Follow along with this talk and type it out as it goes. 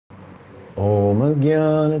Om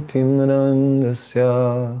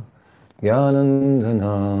Jnana-timirandasya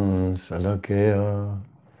Jnanandana Salakaya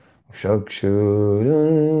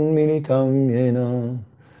Chakshurunmilitam Yena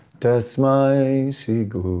Tasmai Shri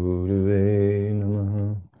Gurave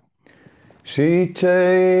Namaha. Shri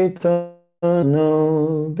Chaitanya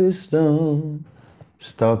Bhistam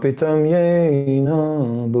Stapitam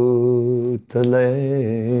Yena Bhutale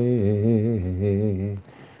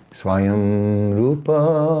Swayam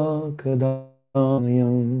Rupa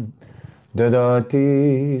Kadamayam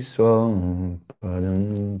Dadati Swam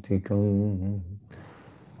Padantikam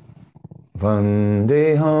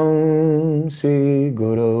Vandeham Sri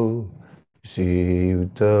Guru Sri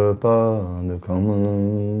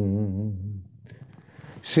Uttapadakamalam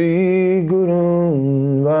Sri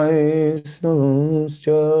Gurun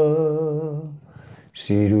Vaisnavamscha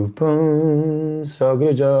Sri Rupam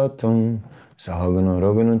Sagrajatam Sahagana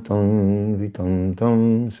Raghunatam Vitam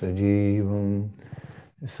Tam Sajivam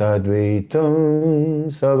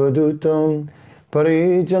Sadvaitam Savadutam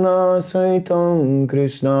Parijana Saitam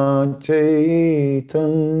Krishna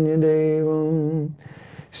Chaitanya Devam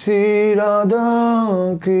Shri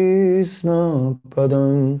Radha Krishna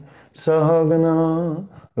Padam Sahagana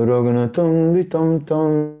Raghunatam Vitam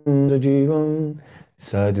Tam Sajivam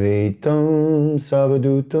Sadvaitam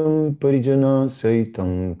Savadutam Parijana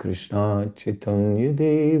Saitam Krishna Chaitanya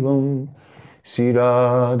Devam Shri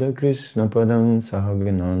Radha Krishna Padam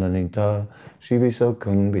Sahagana Lalita Shri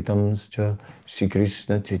Visakam Vitamscha Shri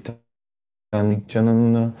Krishna Chaitanya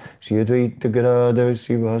Nityananda Shri Advaita Gadadhar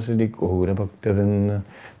Shri Vasadi Gaura Bhaktavinda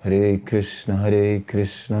Hare Krishna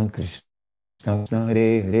Krishna Krishna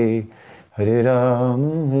Hare Hare Hare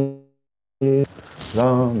Rama Hare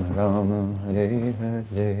Rama Rama Hare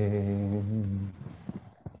Hare.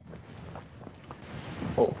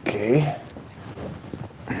 Okay.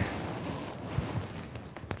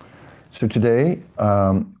 So today,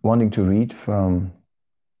 wanting to read from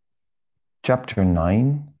chapter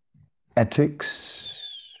 9, Ethics.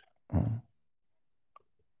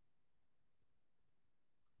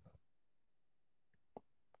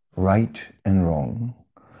 Right and wrong.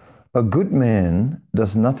 A good man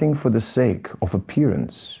does nothing for the sake of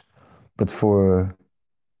appearance, but for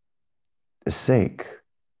the sake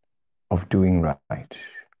of doing right.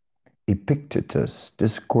 Epictetus,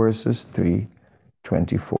 Discourses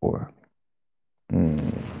 3:24.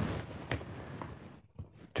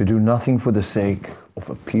 To do nothing for the sake of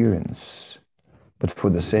appearance, but for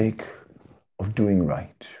the sake of doing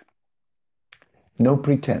right. No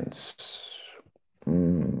pretense.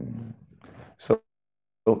 So,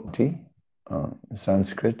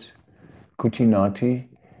 Sanskrit, kutinati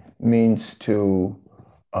means to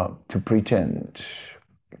pretend.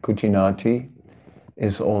 Kutinati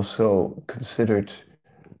is also considered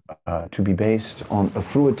to be based on a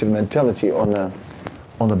fruitive mentality, on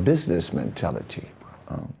a business mentality.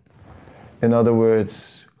 In other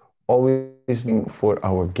words, always looking for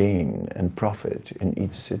our gain and profit in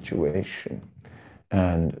each situation,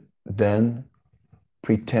 and then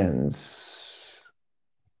pretense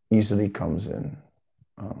easily comes in.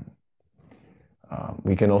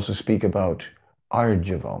 We can also speak about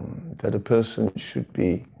arjavam, that a person should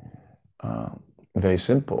be very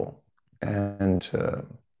simple and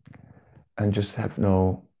just have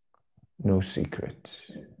no secret,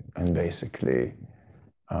 and basically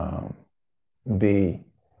be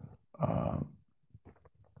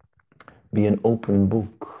an open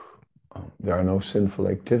book. There are no sinful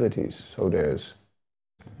activities, so there's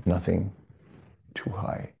nothing to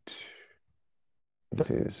hide. That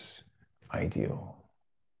is ideal.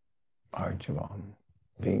 Arjavam,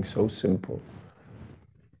 being so simple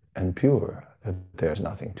and pure that there's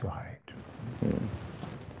nothing to hide.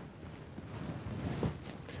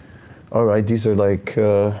 All right, these are like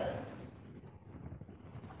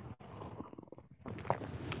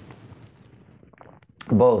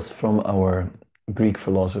both from our Greek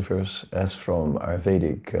philosophers as from our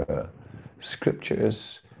Vedic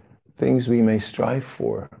scriptures, things we may strive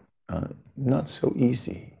for. Not so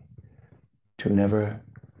easy to never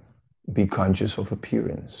be conscious of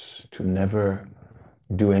appearance, to never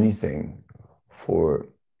do anything for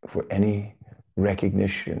any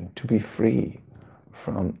recognition, to be free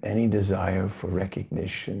from any desire for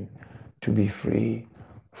recognition, to be free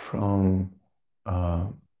from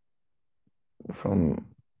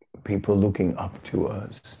people looking up to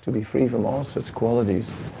us, to be free from all such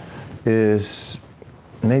qualities is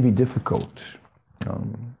maybe difficult.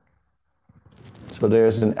 So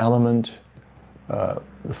there's an element,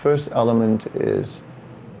 the first element is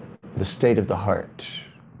the state of the heart,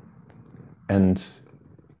 and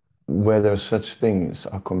whether such things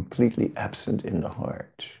are completely absent in the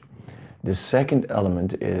heart, The second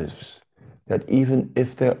element is that even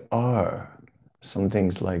if there are some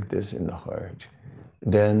things like this in the heart,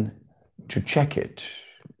 then to check it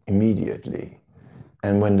immediately.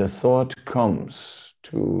 And when the thought comes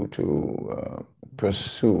to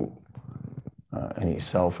pursue any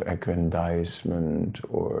self-aggrandizement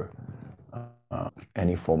or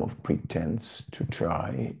any form of pretense, to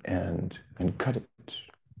try and cut it.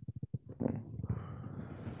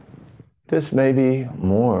 This may be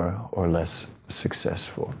more or less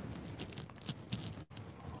successful.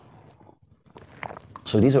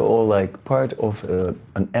 So these are all like part of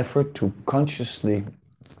an effort to consciously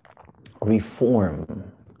reform,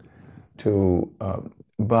 to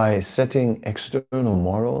by setting external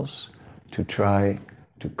morals to try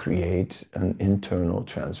to create an internal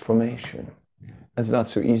transformation. That's not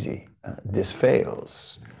so easy. This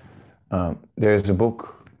fails. There's a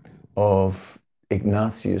book of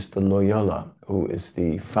Ignatius de Loyola, who is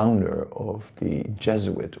the founder of the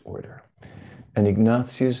Jesuit order. And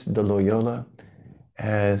Ignatius de Loyola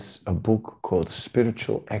has a book called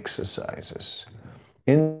Spiritual Exercises.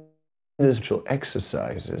 In the spiritual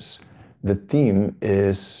exercises, the theme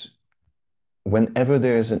is whenever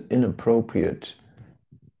there's an inappropriate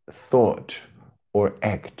thought or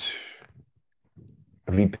act,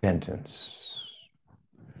 repentance.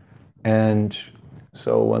 And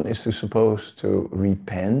so one is supposed to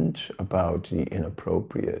repent about the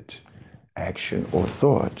inappropriate action or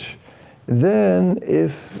thought. Then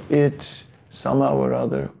if it somehow or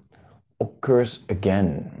other occurs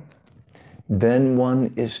again, then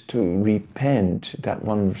one is to repent that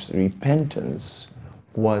one's repentance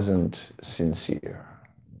wasn't sincere,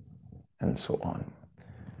 and so on.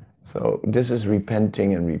 So this is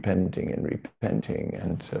repenting and repenting and repenting.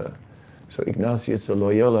 And so Ignatius de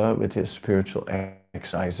Loyola, with his spiritual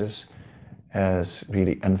exercises, has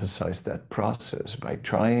really emphasized that process by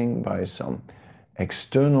trying by some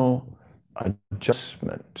external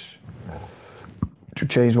adjustment to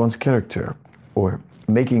change one's character, or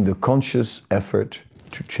making the conscious effort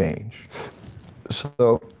to change.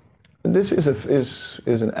 So this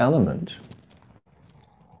is an element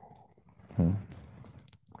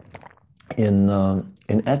in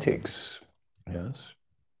ethics, yes.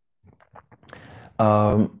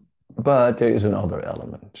 But there is another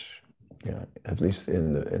element, yeah, at least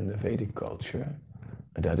in the Vedic culture,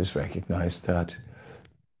 that is recognized, that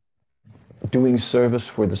doing service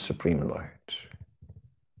for the Supreme Lord.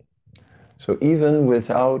 So even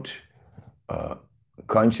without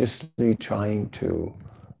consciously trying to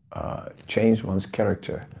change one's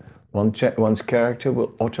character, one's character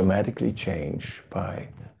will automatically change by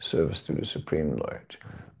service to the Supreme Lord.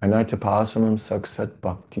 Anarthapasamam saksat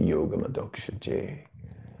bhakti yogam adokshate.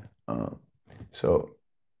 So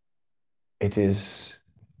it is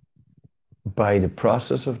by the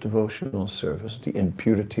process of devotional service, the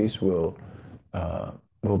impurities will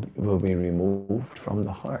be removed from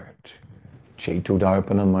the heart.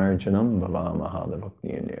 Chetudarpana marjanam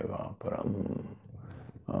bhavamahadavakniyeva param.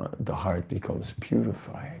 The heart becomes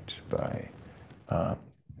purified by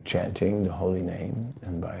chanting the holy name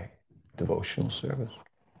and by devotional service.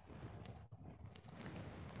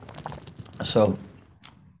 So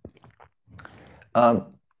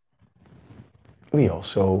we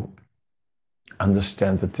also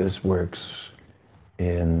understand that this works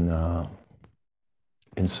in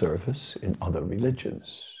service in other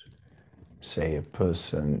religions. Say a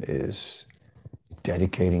person is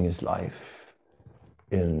dedicating his life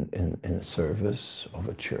in service of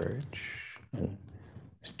a church and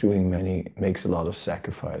is makes a lot of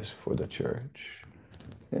sacrifice for the church,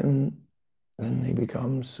 and then he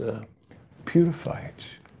becomes purified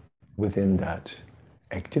within that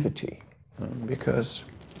activity, because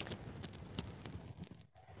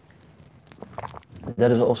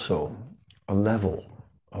that is also a level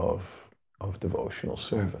of devotional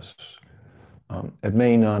service. It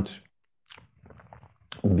may not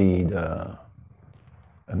be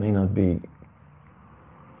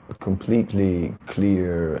completely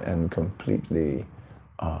clear and completely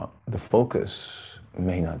the focus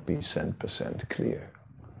may not be 100% clear.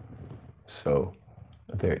 So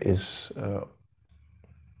there is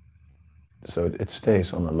so it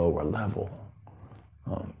stays on a lower level.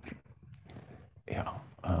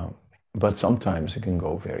 But sometimes it can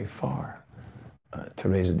go very far.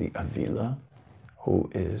 Teresa de Avila, who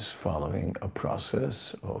is following a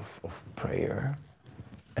process of prayer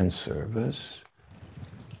and service,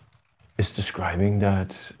 is describing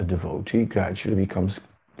that a devotee gradually becomes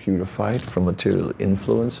purified from material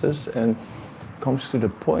influences and comes to the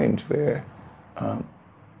point where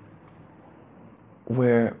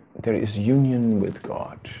there is union with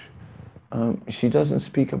God, she doesn't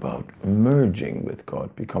speak about merging with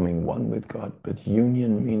God, becoming one with God, but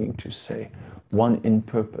union, meaning to say one in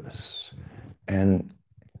purpose and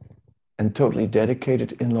totally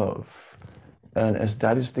dedicated in love. And as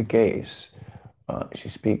that is the case, she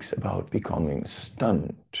speaks about becoming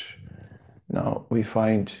stunned. Now, we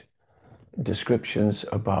find descriptions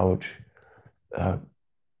about,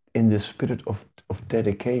 in the spirit of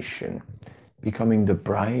dedication, becoming the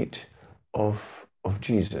bride of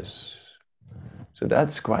Jesus. So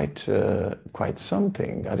that's quite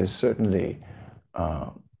something. That is certainly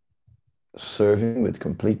serving with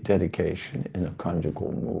complete dedication in a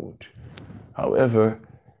conjugal mood. However,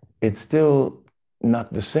 it's still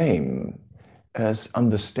not the same as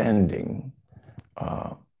understanding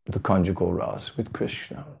the conjugal ras with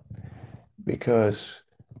Krishna, because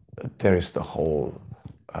there is the whole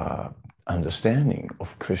understanding of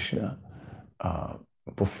Krishna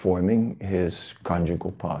performing his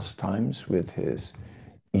conjugal pastimes with his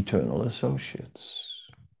eternal associates.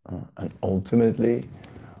 And ultimately,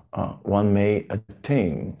 one may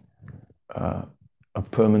attain a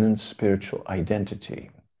permanent spiritual identity.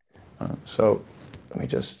 So let me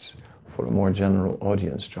just, for a more general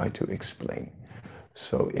audience, try to explain.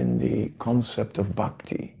 So in the concept of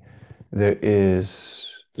bhakti, there is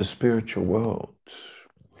the spiritual world.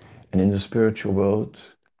 And in the spiritual world,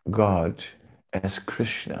 God as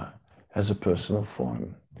Krishna has a personal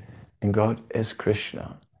form. And God as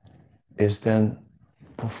Krishna is then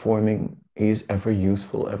performing, he's ever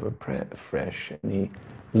youthful, ever fresh, and he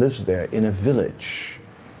lives there in a village.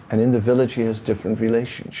 And in the village he has different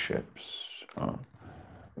relationships.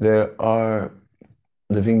 There are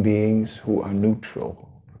living beings who are neutral,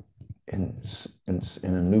 in a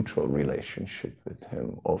neutral relationship with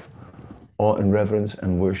him, of awe and reverence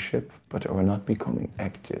and worship, but are not becoming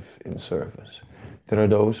active in service. There are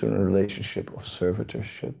those who are in a relationship of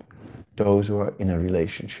servitorship, those who are in a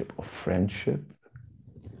relationship of friendship.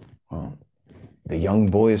 The young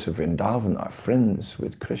boys of Vrindavan are friends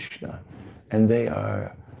with Krishna, and they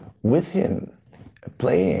are with him,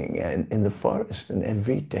 playing in the forest, and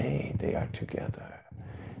every day they are together.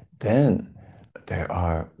 Then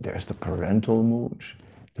there's the parental mood.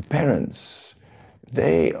 The parents,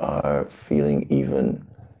 they are feeling even,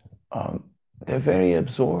 they're very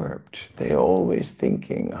absorbed. They are always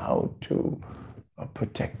thinking how to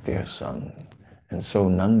protect their son. And so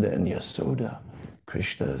Nanda and Yasoda,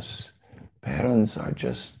 Krishna's parents, are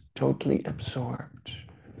just totally absorbed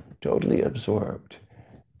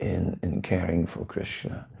in caring for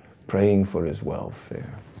Krishna, praying for his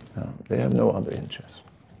welfare. They have no other interest.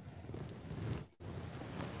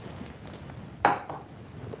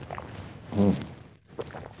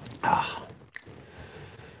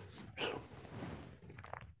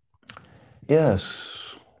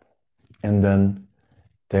 Yes, and then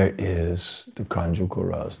there is the conjugal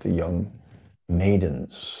ras, the young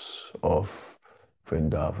maidens of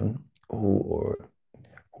Vrindavan who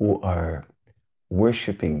are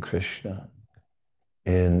worshipping Krishna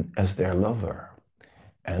as their lover,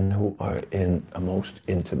 and who are in a most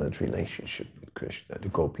intimate relationship with Krishna, the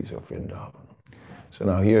gopis of Vrindavan. So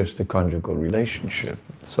now here's the conjugal relationship.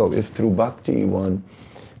 So if through bhakti one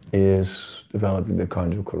is developing the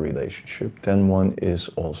conjugal relationship, then one is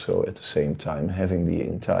also at the same time having the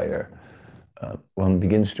entire, one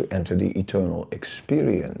begins to enter the eternal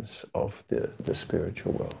experience of the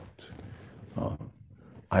spiritual world.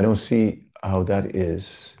 I don't see how that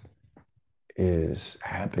is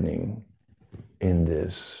happening in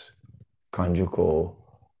this conjugal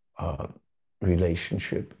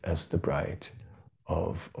relationship as the bride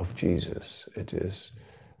of Jesus. It is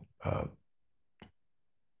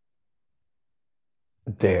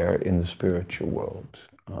there in the spiritual world.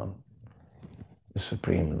 The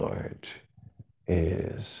Supreme Lord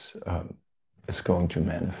is going to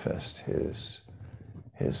manifest his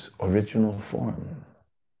original form.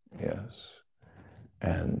 Yes.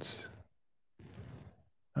 And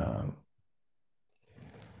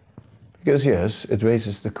because yes, it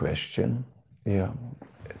raises the question. Yeah,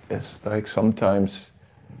 it's like sometimes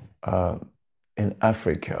in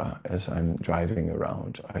Africa, as I'm driving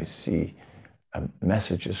around, I see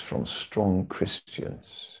messages from strong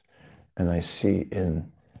Christians, and I see in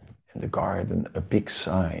the garden a big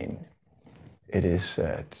sign. It is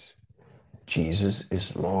said, Jesus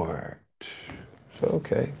is Lord. So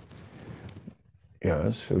okay,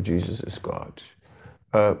 yes, so Jesus is God.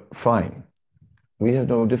 Fine. We have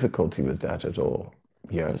no difficulty with that at all.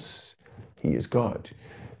 Yes, he is God.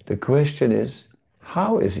 The question is,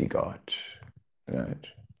 how is he God? Right?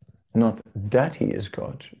 Not that he is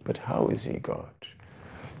God, but how is he God?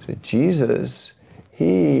 So Jesus,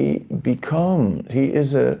 he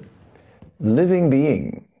is a living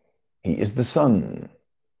being. He is the Son,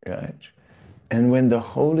 right? And when the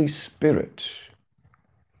Holy Spirit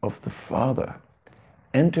of the Father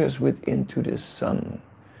enters into the Son,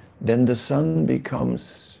 then the Son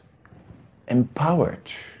becomes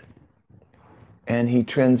empowered, and he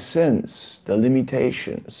transcends the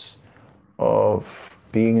limitations of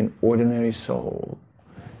being an ordinary soul.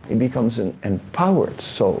 He becomes an empowered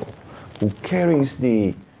soul who carries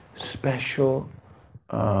the special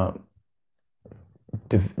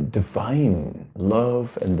divine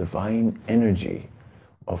love and divine energy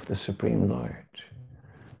of the Supreme Lord.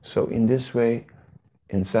 So in this way,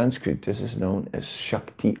 in Sanskrit, this is known as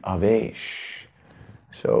Shakti Avesh.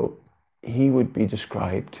 So he would be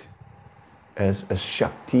described as a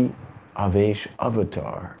Shakti Avesh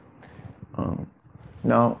avatar.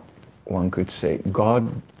 Now, one could say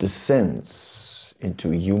God descends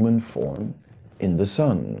into human form in the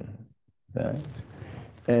Son, right?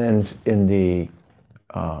 And in the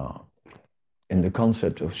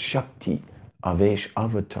concept of Shakti Avesh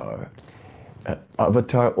avatar,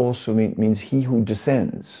 avatar also means he who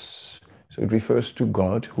descends. So it refers to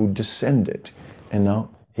God who descended. And now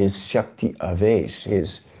his Shakti Avesh,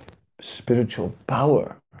 his spiritual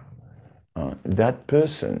power, that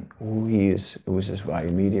person who is his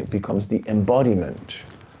Vayumidya, becomes the embodiment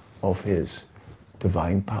of his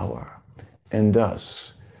divine power. And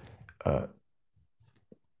thus,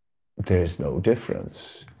 there is no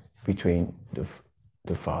difference between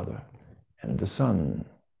the Father and the Son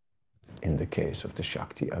in the case of the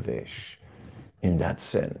Shakti Avesh. In that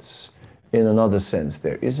sense. In another sense,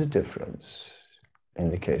 there is a difference in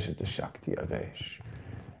the case of the Shakti Avesh,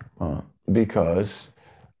 because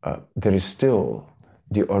there is still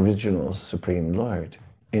the original Supreme Lord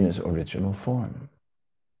in his original form.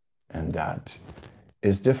 And that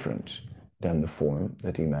is different than the form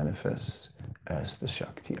that he manifests as the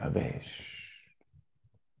Shakti Avesh.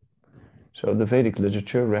 So the Vedic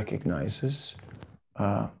literature recognizes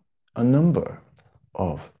a number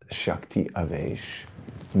of Shakti Avesh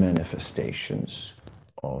manifestations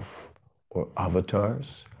of, or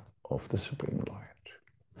avatars of the Supreme Lord.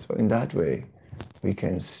 So in that way, we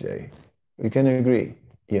can say, we can agree,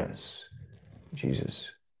 yes, Jesus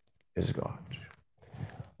is God.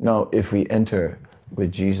 Now, if we enter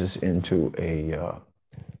with Jesus into a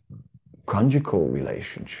conjugal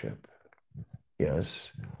relationship,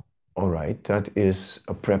 yes, all right, that is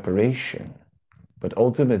a preparation. But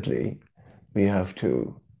ultimately, we have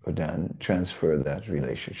to then transfer that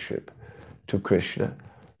relationship to Krishna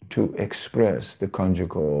to express the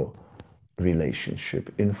conjugal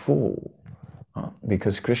relationship in full,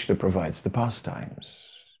 because Krishna provides the pastimes.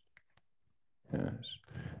 Yes.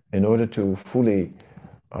 In order to fully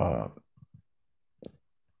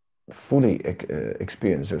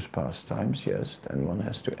experience those pastimes, yes, then one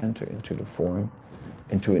has to enter into the form,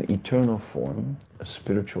 into an eternal form, a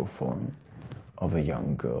spiritual form of a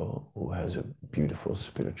young girl who has a beautiful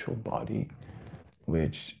spiritual body,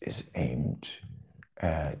 which is aimed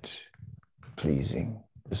at pleasing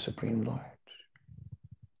the Supreme Lord.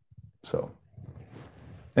 So,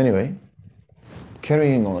 anyway,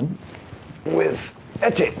 carrying on with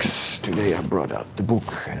ethics. Today I brought out the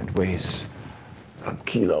book and it weighs a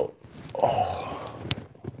kilo. Oh.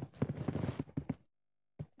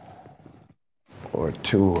 Or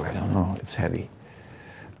two, I don't know, it's heavy.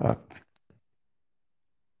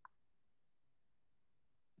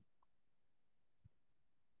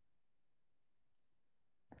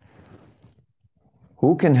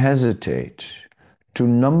 Who can hesitate to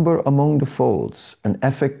number among the folds an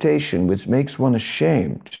affectation which makes one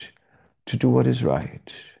ashamed to do what is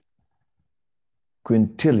right?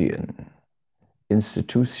 Quintilian,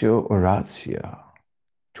 Institutio Oratia,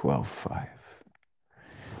 12.5.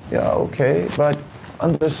 Yeah, okay, but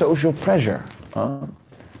under social pressure,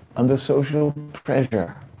 under social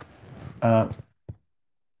pressure, a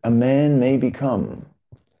man may become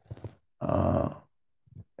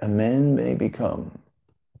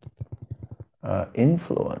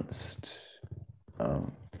influenced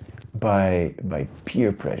by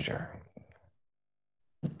peer pressure.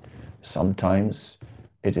 Sometimes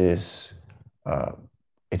it is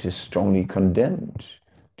strongly condemned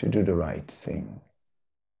to do the right thing.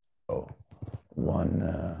 So one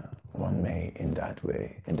may, in that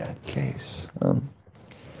case,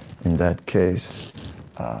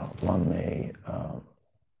 one may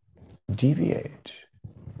deviate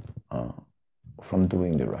from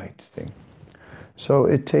doing the right thing. So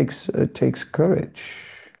it takes courage.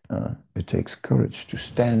 It takes courage to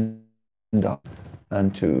stand up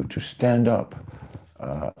and to stand up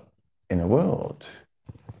in a world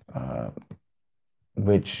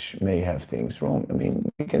which may have things wrong. I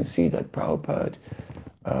mean, you can see that Prabhupada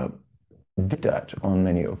did that on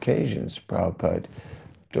many occasions. Prabhupada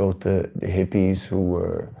told the hippies who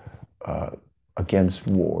were against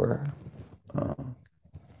war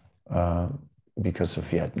because of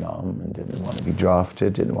Vietnam and didn't want to be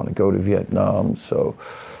drafted, didn't want to go to Vietnam, so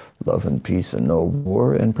love and peace and no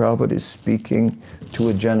war. And Prabhupada is speaking to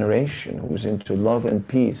a generation who's into love and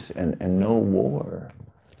peace and no war.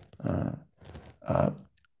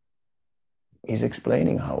 He's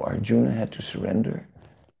explaining how Arjuna had to surrender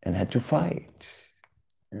and had to fight.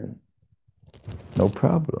 And no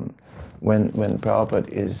problem. When Prabhupada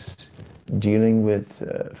is dealing with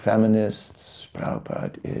feminists,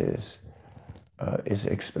 Prabhupada is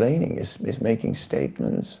explaining, is making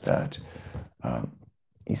statements that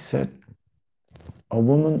he said, a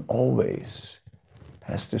woman always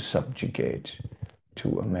has to subjugate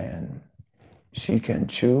to a man. She can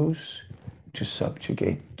choose to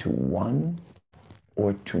subjugate to one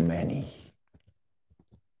or to many.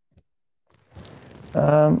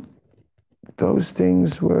 Those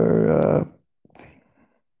things were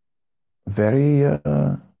very,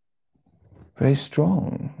 very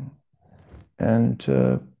strong. And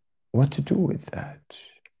what to do with that?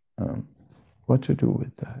 What to do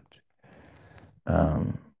with that?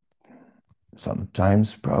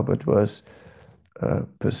 Sometimes Prabhupada was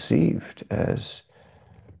perceived as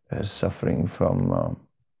suffering from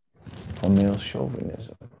male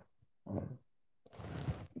chauvinism.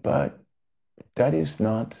 But that is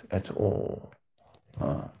not at all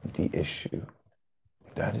the issue.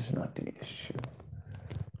 That is not the issue.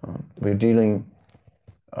 We're dealing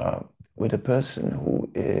with a person who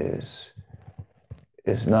is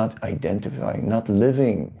not identifying, not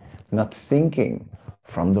living, not thinking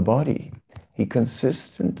from the body. He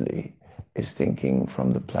consistently is thinking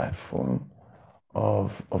from the platform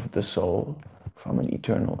of the soul, from an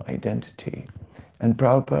eternal identity. And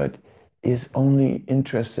Prabhupada is only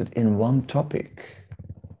interested in one topic.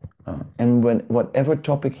 And whatever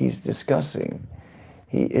topic he's discussing,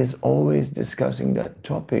 he is always discussing that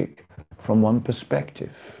topic from one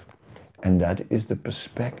perspective. And that is the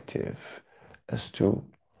perspective as to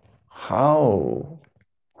how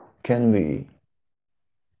can we,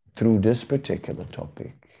 through this particular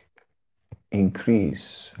topic,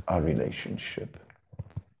 increase our relationship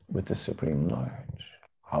with the Supreme Lord.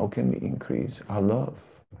 How can we increase our love,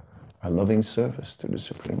 our loving service to the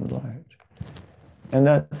Supreme Lord? And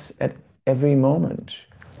that's at every moment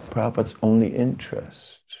Prabhupada's only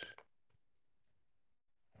interest.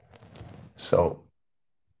 So,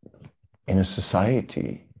 in a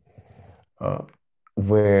society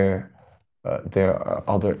where there are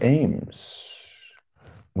other aims,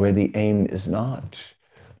 where the aim is not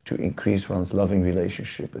to increase one's loving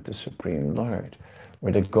relationship with the Supreme Lord,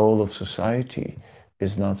 where the goal of society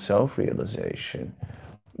is not self-realization,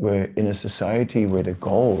 where in a society where the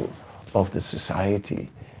goal of the society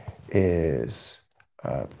is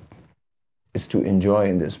to enjoy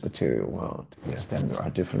in this material world, yes, then there are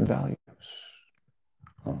different values.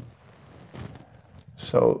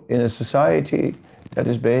 So in a society that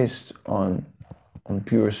is based on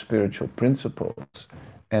pure spiritual principles,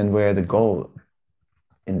 and where the goal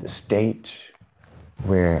in the state,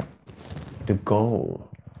 where the goal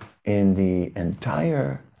in the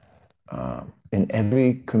entire, in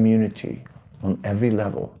every community, on every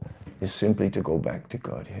level, is simply to go back to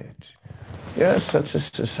Godhead. Yes, such a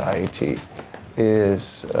society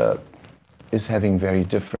is having very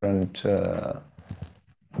different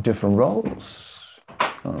roles.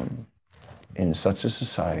 In such a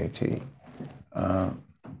society,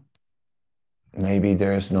 maybe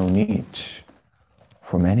there is no need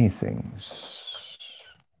for many things.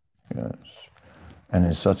 Yes. And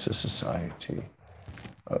in such a society,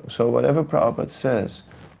 so whatever Prabhupada says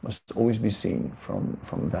must always be seen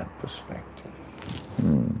from that perspective.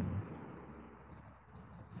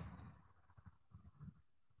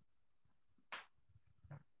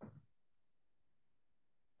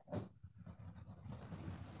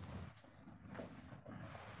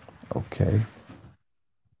 Okay.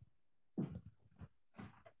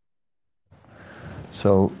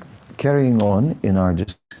 So, carrying on in our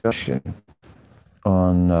discussion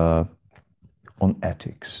on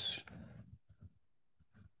ethics.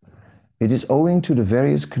 It is owing to the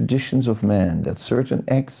various conditions of man that certain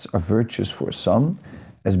acts are virtuous for some,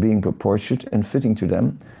 as being proportionate and fitting to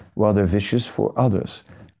them, while they're vicious for others,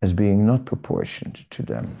 as being not proportioned to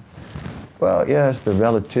them. Well, yes, the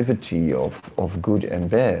relativity of good and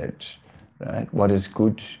bad, right? What is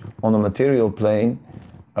good on a material plane,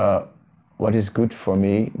 what is good for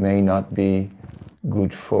me may not be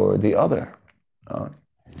good for the other.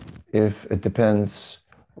 if it depends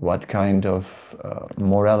what kind of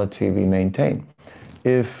morality we maintain.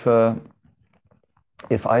 If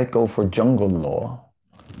I go for jungle law,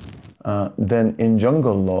 then in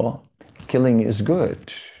jungle law, killing is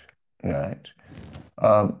good, right?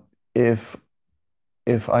 If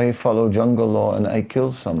I follow jungle law and I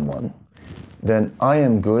kill someone, then I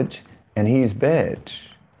am good and he's bad,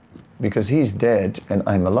 because he's dead and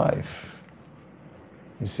I'm alive.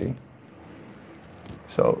 You see?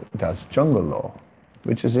 So that's jungle law,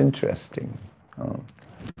 which is interesting.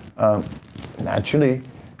 Naturally,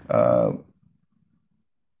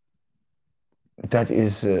 that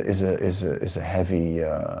is a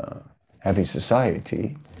heavy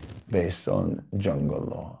society based on jungle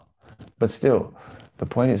law. But still, the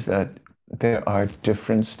point is that there are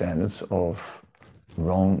different standards of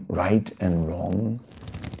wrong, right and wrong,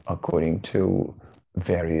 according to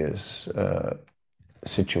various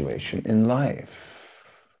situation in life.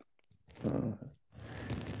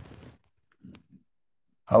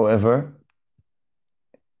 However,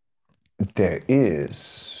 it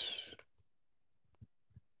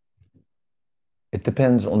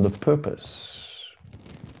depends on the purpose.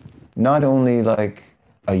 Not only like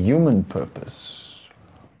a human purpose.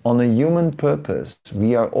 On a human purpose,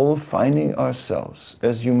 we are all finding ourselves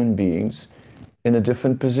as human beings in a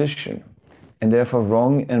different position. And therefore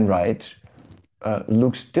wrong and right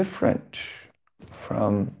looks different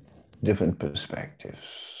from different perspectives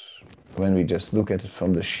when we just look at it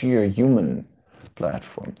from the sheer human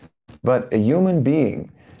platform. But a human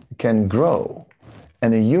being can grow,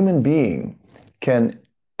 and a human being can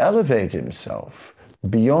elevate himself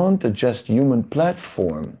beyond the just human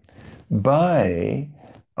platform by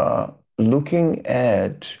looking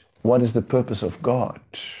at what is the purpose of God.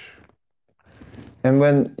 And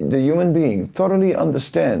when the human being thoroughly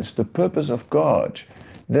understands the purpose of God,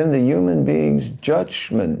 then the human being's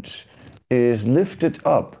judgment is lifted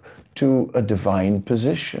up to a divine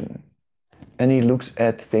position. And he looks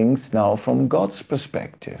at things now from God's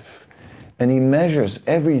perspective. And he measures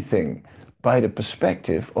everything by the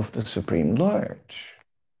perspective of the Supreme Lord.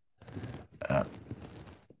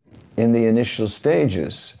 In the initial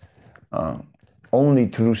stages, only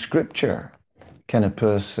through Scripture can a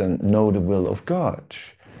person know the will of God.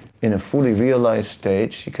 In a fully realized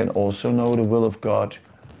stage, he can also know the will of God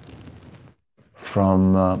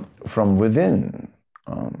from within.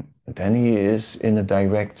 Then he is in a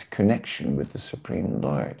direct connection with the Supreme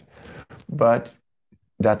Lord. But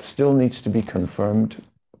that still needs to be confirmed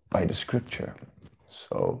by the Scripture.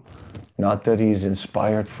 So, not that he's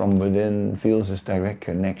inspired from within, feels this direct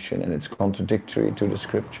connection and it's contradictory to the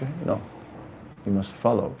Scripture. No, he must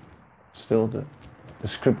follow. Still the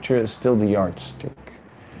Scripture is still the yardstick.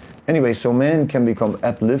 Anyway, so man can become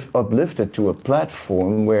uplifted to a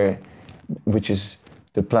platform which is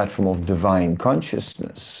the platform of divine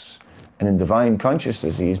consciousness. And in divine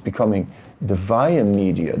consciousness, he is becoming the via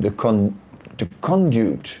media, the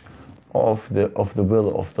conduit of the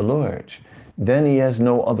will of the Lord. Then he has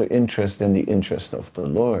no other interest than the interest of the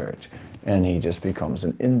Lord, and he just becomes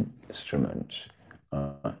an instrument.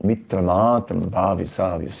 Mitramatam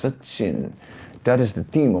bhavisavi satchin. That is the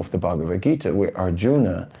theme of the Bhagavad Gita, where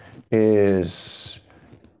Arjuna is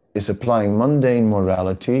applying mundane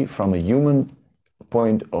morality from a human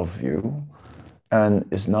point of view, and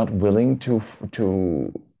is not willing to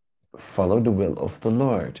follow the will of the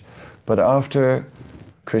Lord. But after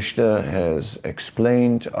Krishna has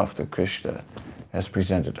explained, after Krishna has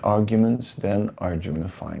presented arguments, then Arjuna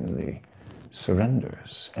finally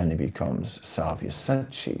surrenders and he becomes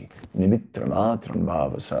Savyasachi, Nimitramatram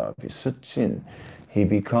Bhava Savyasachin. He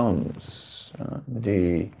becomes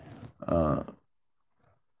the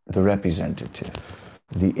representative,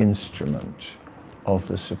 the instrument of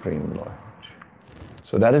the Supreme Lord.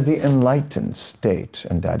 So that is the enlightened state,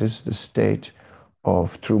 and that is the state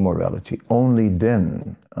of true morality. Only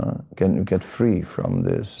then can you get free from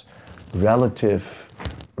this relative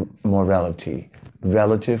morality,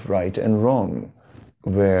 relative right and wrong,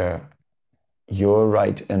 where your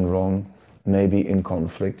right and wrong may be in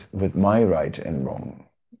conflict with my right and wrong.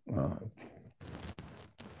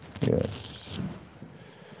 Yes.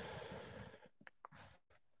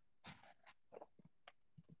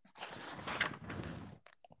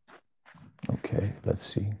 Okay, let's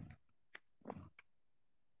see.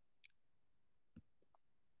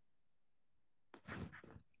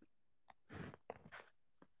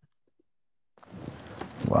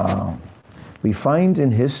 Wow. We find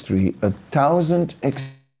in history 1,000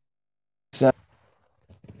 examples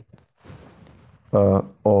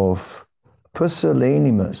of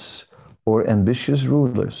pusillanimous or ambitious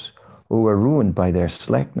rulers who were ruined by their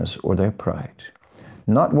slackness or their pride.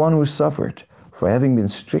 not one who suffered for having been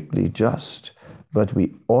strictly just, but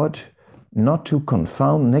we ought not to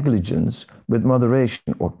confound negligence with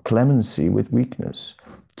moderation or clemency with weakness.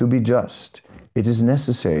 To be just, it is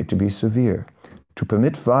necessary to be severe. To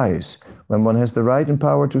permit vice when one has the right and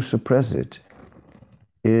power to suppress it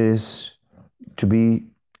is to be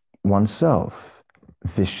oneself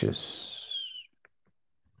vicious.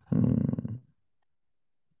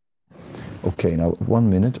 Okay, now 1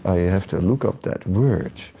 minute, I have to look up that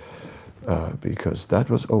word because that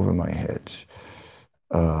was over my head.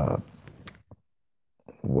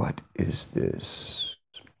 What is this?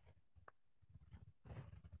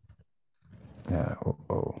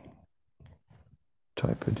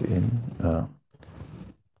 Type it in.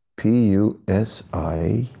 Pusillanimous.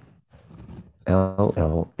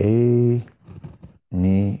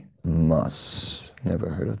 Never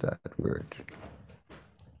heard of that word.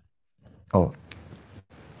 Oh,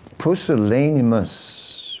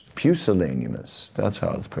 pusillanimous. Pusillanimous. That's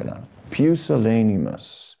how it's pronounced.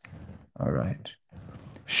 Pusillanimous. All right.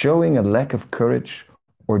 Showing a lack of courage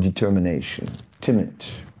or determination. Timid.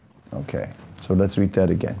 Okay, so let's read that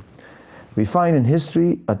again. We find in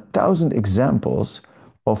history 1,000 examples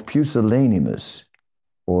of pusillanimous,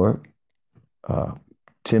 or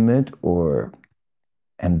timid or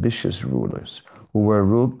ambitious rulers who were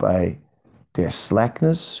ruled by their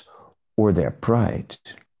slackness or their pride.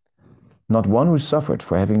 Not one who suffered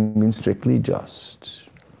for having been strictly just.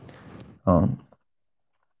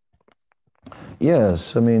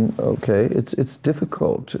 Yes, I mean, okay, it's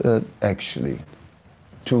difficult actually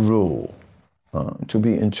to rule, to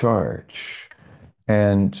be in charge,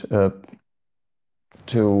 and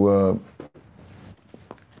to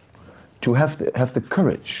have the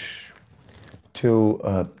courage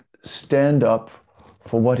to stand up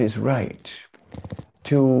for what is right,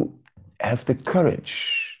 to have the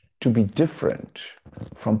courage to be different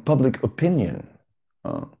from public opinion.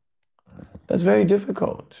 That's very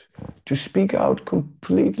difficult. To speak out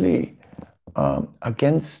completely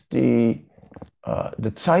against the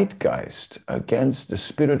zeitgeist, against the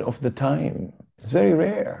spirit of the time. It's very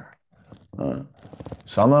rare.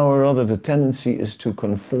 Somehow or other, the tendency is to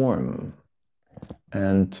conform,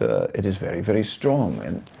 and it is very, very strong.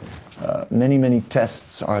 And many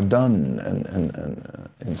tests are done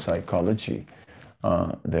in psychology.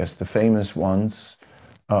 There's the famous ones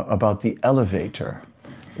about the elevator,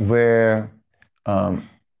 where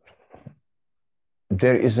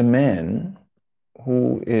there is a man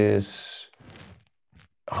who is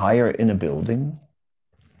higher in a building,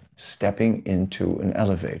 stepping into an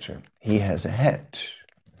elevator. He has a hat.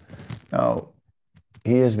 Now,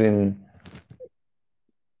 he's wearing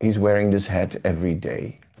this hat every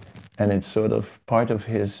day, and it's sort of part of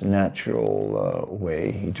his natural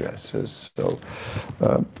way he dresses. So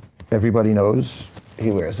everybody knows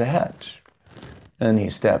he wears a hat, and he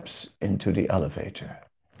steps into the elevator.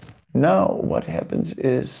 Now, what happens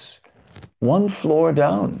is, one floor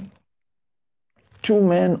down, two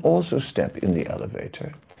men also step in the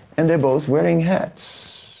elevator, and they're both wearing hats.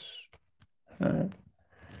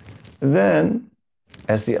 Then,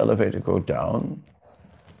 as the elevator goes down,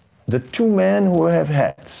 the two men who have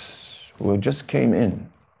hats, who just came in,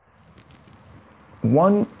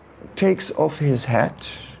 one takes off his hat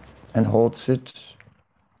and holds it,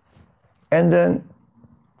 and then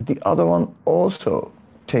the other one also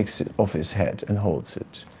takes it off his head and holds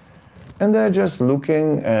it. And they're just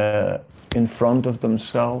looking in front of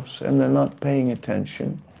themselves, and they're not paying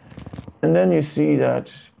attention. And then you see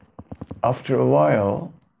that after a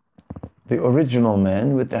while, the original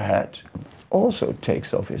man with the hat also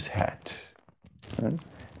takes off his hat.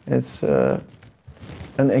 It's an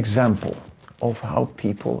example of how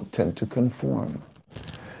people tend to conform.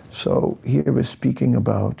 So here we're speaking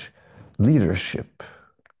about leadership.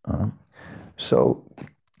 So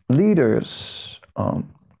leaders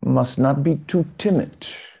must not be too timid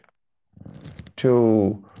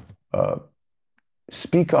to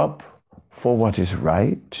speak up for what is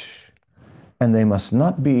right, and they must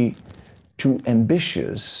not be too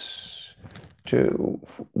ambitious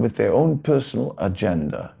with their own personal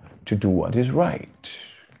agenda to do what is right.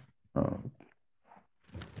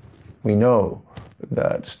 We know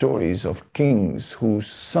that stories of kings whose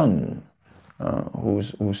son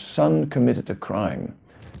committed a crime,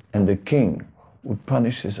 and the king would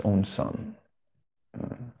punish his own son.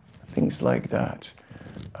 Things like that.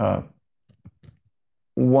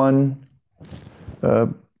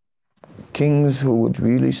 Kings who would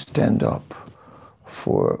really stand up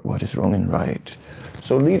for what is wrong and right.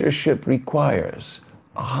 So leadership requires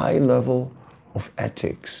a high level of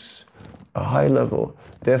ethics,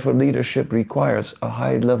 therefore leadership requires a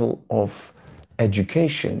high level of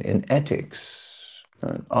education in ethics.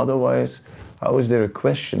 Otherwise, how is there a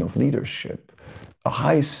question of leadership? A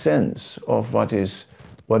high sense of what is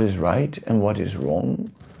right and what is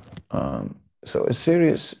wrong. So a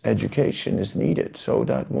serious education is needed so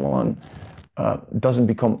that one doesn't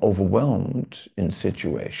become overwhelmed in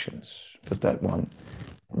situations, but that one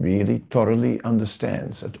really thoroughly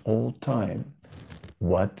understands at all time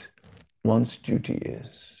what one's duty is.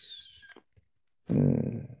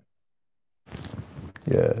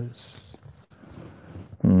 Yes.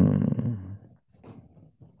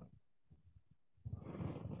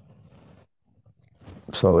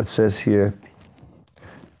 So it says here,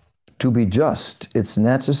 to be just, it's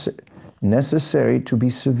necessary to be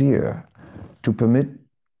severe, to permit,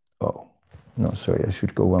 oh, no, sorry, I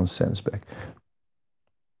should go one sentence back.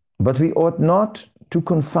 But we ought not to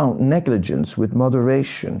confound negligence with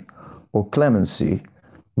moderation or clemency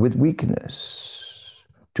with weakness.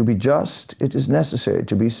 To be just, it is necessary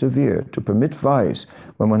to be severe. To permit vice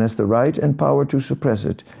when one has the right and power to suppress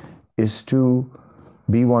it is to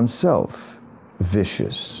be oneself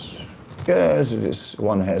vicious. Yes, it is.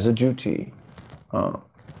 One has a duty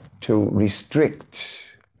to restrict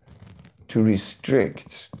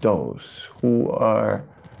those who are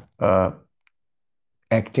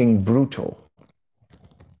acting brutal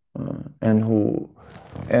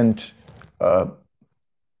and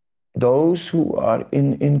those who are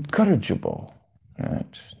incorrigible,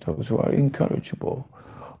 right? Those who are incorrigible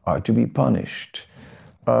are to be punished.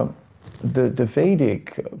 The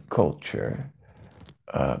Vedic culture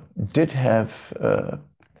did have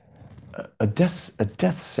a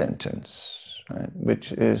death sentence, right?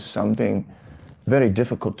 Which is something very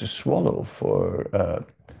difficult to swallow for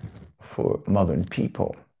modern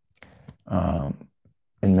people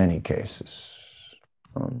in many cases.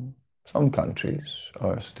 Some countries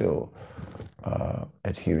are still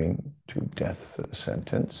adhering to death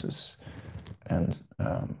sentences, and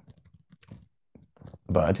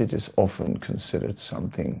but it is often considered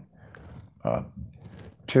something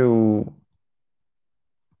to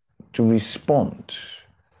respond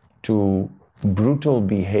to brutal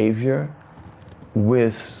behavior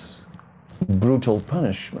with brutal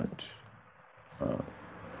punishment,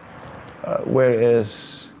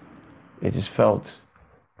 whereas it is felt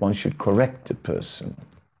one should correct the person.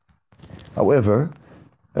 However,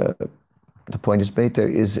 the point is made, there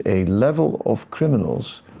is a level of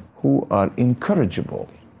criminals who are incorrigible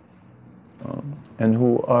and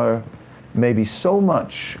who are maybe so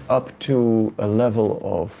much up to a level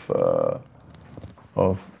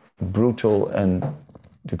of brutal and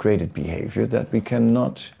degraded behavior that we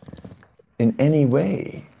cannot in any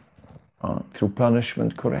way through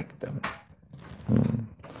punishment correct them.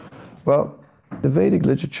 Well, the Vedic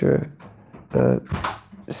literature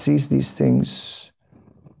sees these things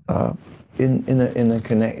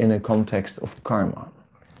in a context of karma,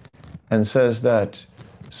 and says that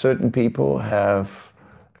certain people have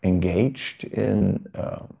engaged in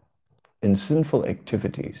sinful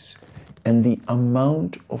activities, and the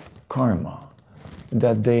amount of karma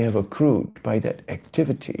that they have accrued by that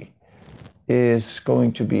activity is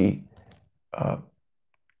going to be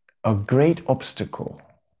a great obstacle,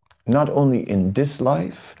 not only in this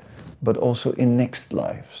life, but also in next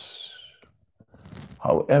lives.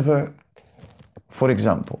 However, for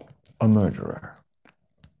example, a murderer.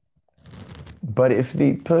 But if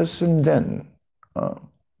the person then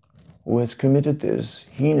who has committed this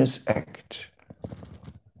heinous act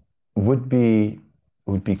would be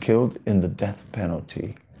killed in the death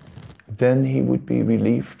penalty, then he would be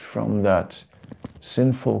relieved from that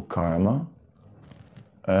sinful karma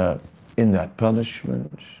in that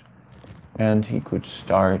punishment, and he could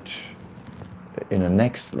start in a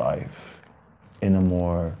next life in a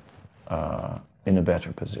more in a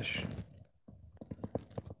better position.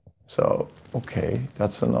 So, okay,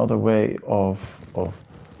 that's another way of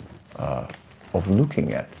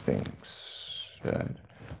looking at things.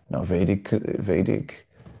 Now, Vedic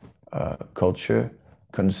culture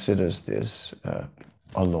considers this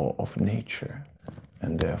a law of nature,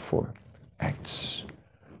 and therefore acts,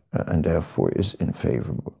 and therefore is in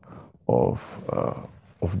favor of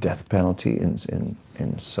death penalty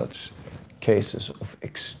in such cases of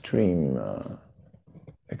extreme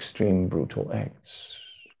brutal acts.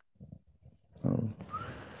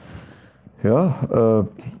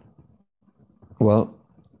 Well,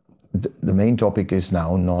 the main topic is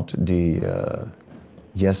now not the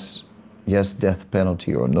yes death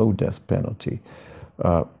penalty or no death penalty.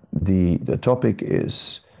 The topic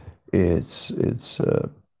is it's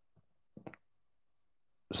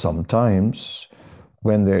sometimes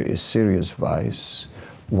when there is serious vice,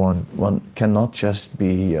 one cannot just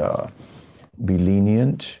be be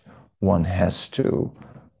lenient, one has to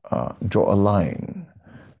draw a line.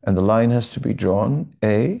 And the line has to be drawn,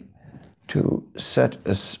 A, to set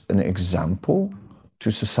as an example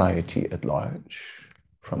to society at large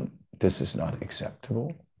from this is not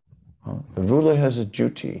acceptable. The ruler has a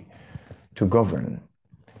duty to govern,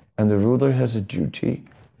 and the ruler has a duty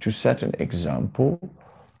to set an example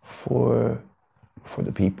for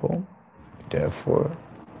the people. Therefore,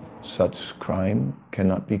 such crime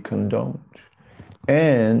cannot be condoned.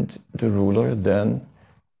 And the ruler then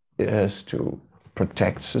has to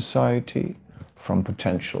protect society from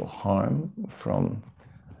potential harm from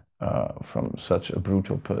such a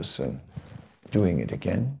brutal person doing it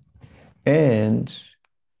again. And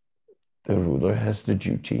the ruler has the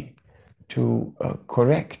duty to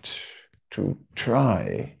correct, to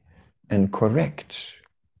try and correct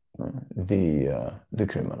the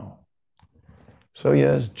criminal. So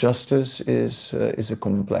yes, justice is a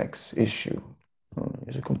complex issue.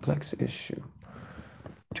 It's a complex issue.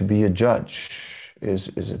 To be a judge is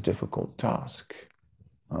a difficult task.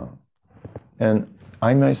 And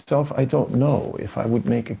I myself, I don't know if I would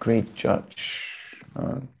make a great judge.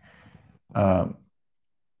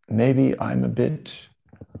 Maybe I'm a bit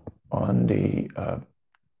on the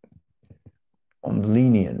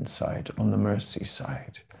lenient side, on the mercy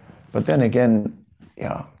side. But then again,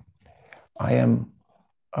 yeah, I am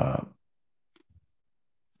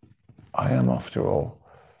after all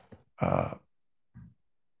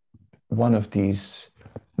one of these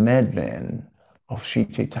madmen of Sri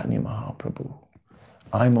Chaitanya Mahaprabhu.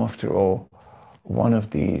 I'm after all one of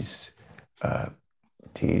these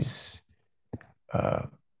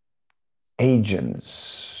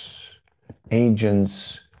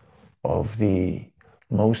agents of the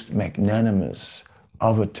most magnanimous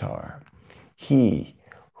avatar. He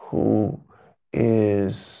who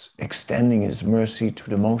is extending his mercy to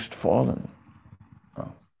the most fallen.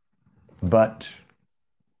 But,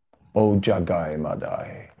 O Jagai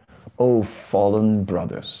Madai, O fallen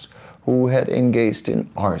brothers, who had engaged in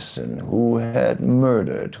arson, who had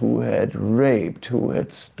murdered, who had raped, who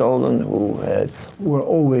had stolen, who were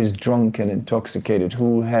always drunk and intoxicated,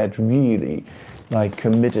 who had really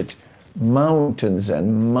committed mountains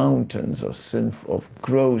and mountains of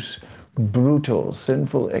gross, brutal,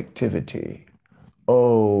 sinful activity.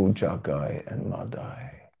 Oh, Jagai and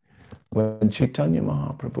Madai. When Chaitanya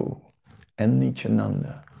Mahaprabhu and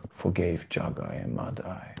Nityananda forgave Jagai and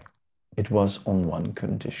Madai, it was on one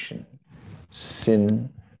condition: sin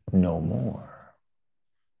no more.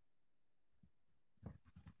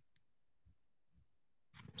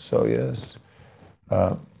 So yes,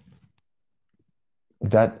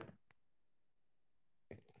 that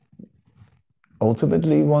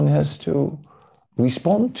ultimately one has to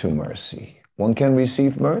respond to mercy. One can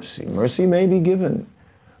receive mercy. Mercy may be given,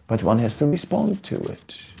 but one has to respond to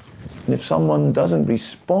it. And if someone doesn't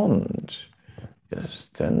respond, yes,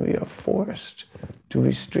 then we are forced to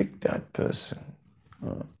restrict that person.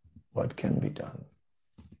 What can be done?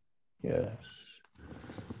 Yes.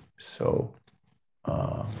 So,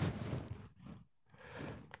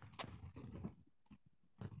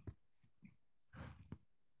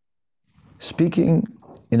 speaking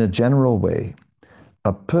in a general way,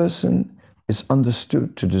 a person is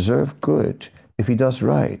understood to deserve good if he does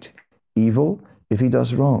right, evil if he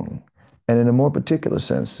does wrong, and in a more particular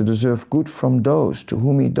sense, to deserve good from those to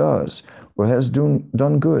whom he does or has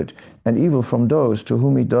done good, and evil from those to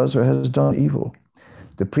whom he does or has done evil.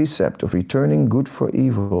 The precept of returning good for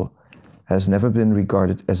evil has never been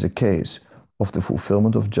regarded as a case of the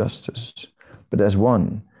fulfillment of justice, but as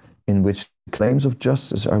one in which claims of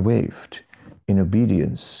justice are waived in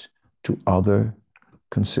obedience to other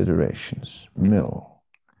considerations. Mill.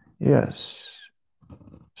 Yes.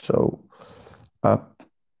 So,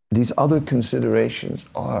 these other considerations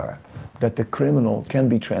are that the criminal can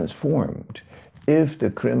be transformed if the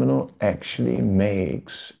criminal actually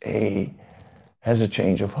has a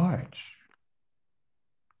change of heart.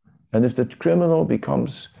 And if the criminal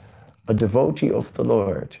becomes a devotee of the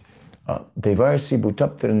Lord, Devarsi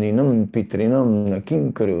bhutaptraninam pitrinam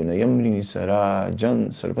nakinkaru nayamrini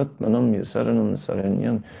sarajan sarvatmanam yasaranam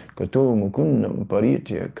saranyan kato mukundam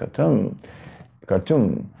paritya katum.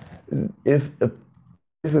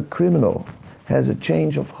 If a criminal has a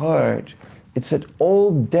change of heart, it's that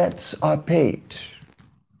all debts are paid.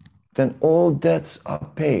 Then all debts are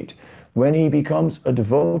paid. When he becomes a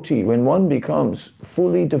devotee, when one becomes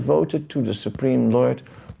fully devoted to the Supreme Lord,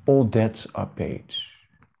 all debts are paid.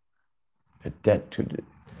 A debt to the...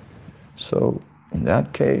 So in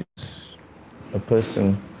that case, a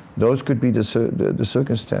person, those could be the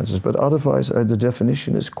circumstances, but otherwise the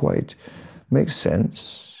definition is makes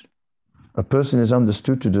sense. A person is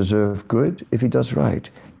understood to deserve good if he does right,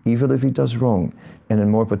 evil if he does wrong, and in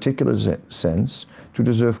more particular sense, to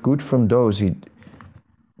deserve good from those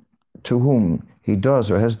to whom he does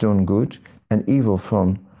or has done good, and evil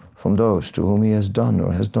from those to whom he has done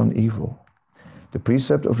or has done evil. The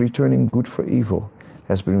precept of returning good for evil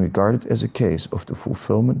has been regarded as a case of the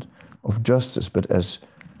fulfillment of justice, but has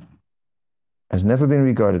never been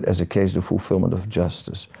regarded as a case of fulfillment of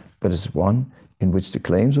justice, but as one in which the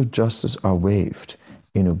claims of justice are waived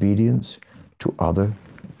in obedience to other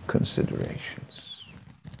considerations.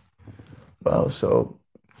 Well, so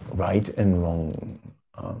right and wrong.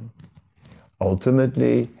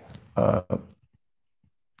 Ultimately,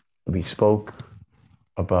 we spoke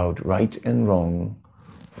about right and wrong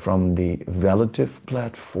from the relative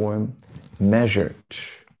platform measured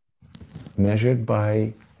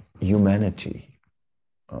by humanity,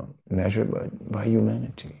 measured by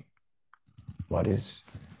humanity. What is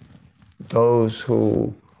those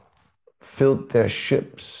who filled their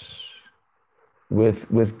ships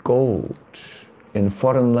with gold in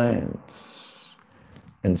foreign lands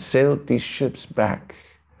and sailed these ships back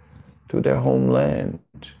to their homeland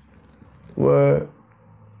were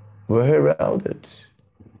heralded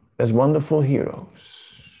as wonderful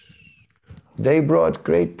heroes. They brought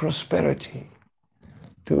great prosperity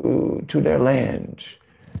to their land.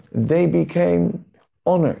 They became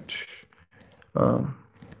honored.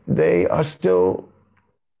 They are still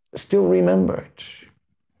remembered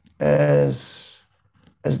as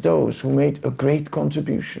those who made a great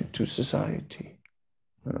contribution to society.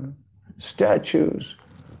 Statues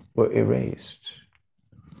were erased,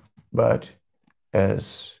 but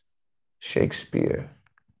as Shakespeare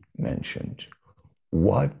mentioned,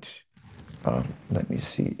 what, let me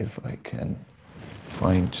see if I can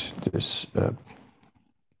find this,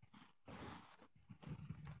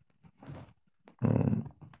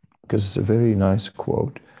 because it's a very nice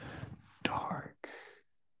quote. Dark.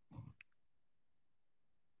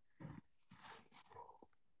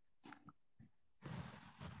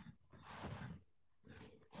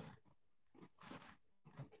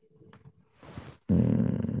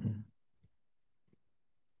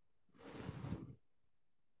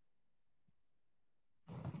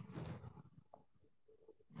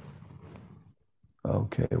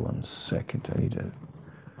 Okay, 1 second.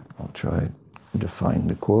 I'll try to find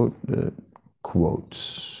the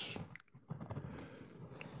quotes.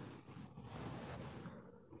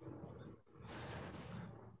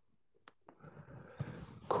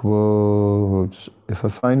 Quotes. If I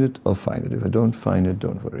find it, I'll find it. If I don't find it,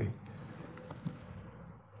 don't worry.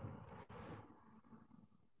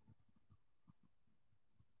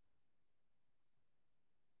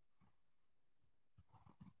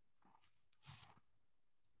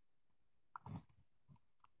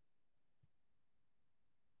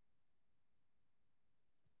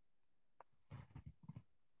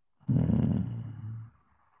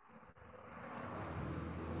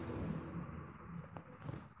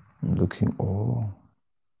 I'm looking all.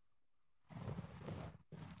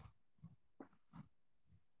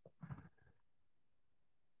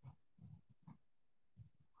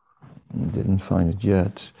 Didn't find it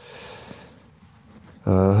yet.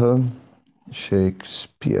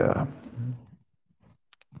 Shakespeare.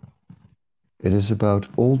 It is about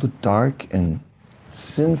all the dark and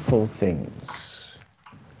sinful things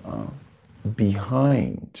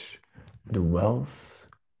behind the wealth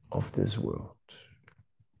of this world.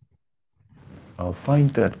 I'll find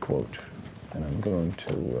that quote, and I'm going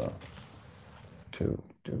to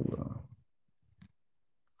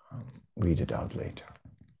read it out later.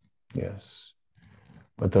 Yes,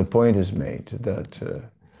 but the point is made that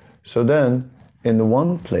so then, in the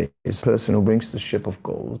one place, the person who brings the ship of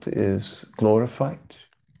gold is glorified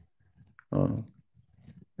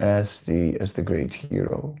as the great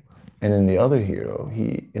hero, and in the other hero,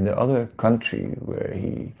 in the other country where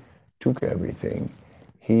he took everything,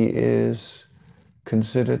 he is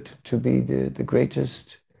considered to be the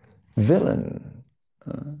greatest villain.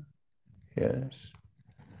 Yes.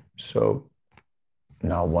 So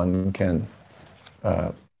now one can,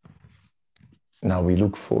 now we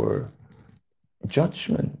look for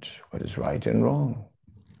judgment, what is right and wrong,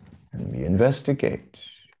 and we investigate.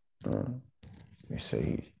 We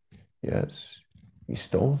say, yes, he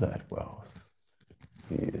stole that wealth.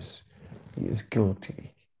 He is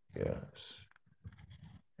guilty. Yes.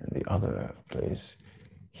 In the other place,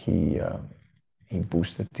 he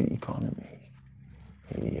boosted the economy.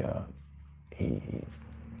 He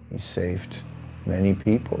saved many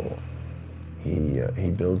people. He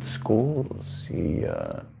built schools. He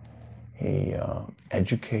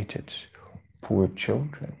educated poor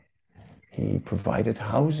children. He provided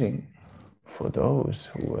housing for those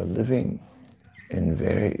who are living in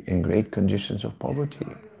great conditions of poverty.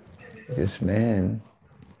 This man,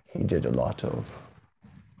 he did a lot of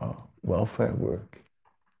welfare work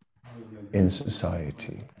in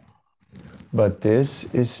society. But this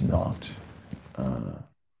is not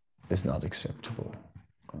acceptable.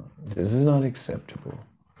 This is not acceptable.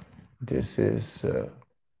 This is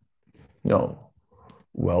no.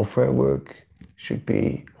 Welfare work should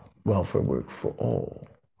be welfare work for all.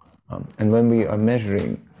 And when we are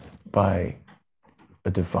measuring by a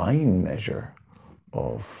divine measure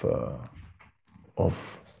of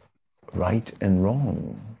right and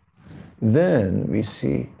wrong, then we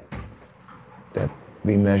see that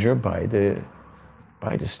we measure by the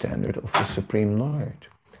standard of the Supreme Lord.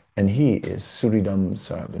 And He is Suridam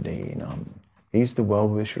Sarvadehinam. He's the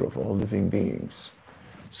well-wisher of all living beings.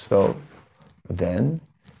 So then,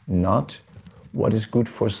 not what is good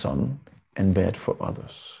for some and bad for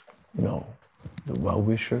others. No, the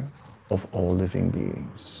well-wisher of all living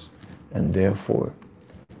beings. And therefore,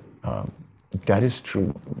 that is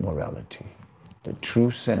true morality. The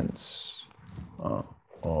true sense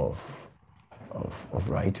of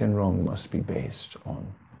right and wrong must be based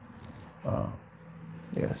on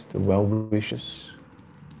yes, the well-wishes,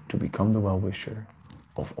 to become the well-wisher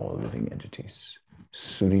of all living entities.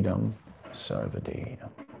 Suridam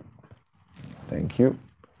Sarvadehinam. Thank you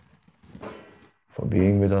for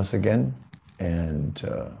being with us again, and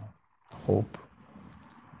hope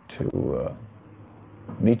to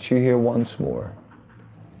meet you here once more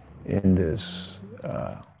in this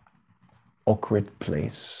awkward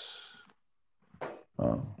place.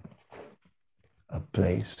 A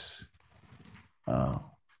place.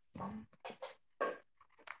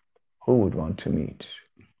 Who would want to meet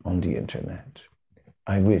on the internet?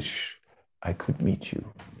 I wish I could meet you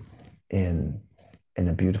in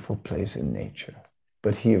a beautiful place in nature.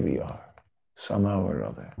 But here we are, somehow or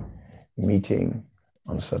other, meeting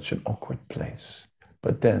on such an awkward place.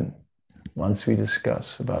 But then, once we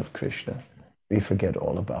discuss about Krishna, we forget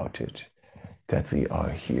all about it, that we are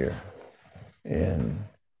here in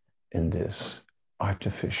this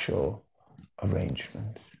artificial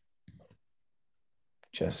arrangement.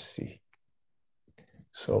 Just see.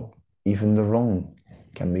 So even the wrong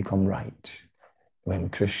can become right when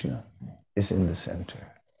Krishna is in the center.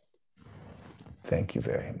 Thank you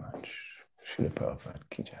very much. Srila Prabhupada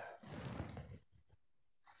Ki Jai.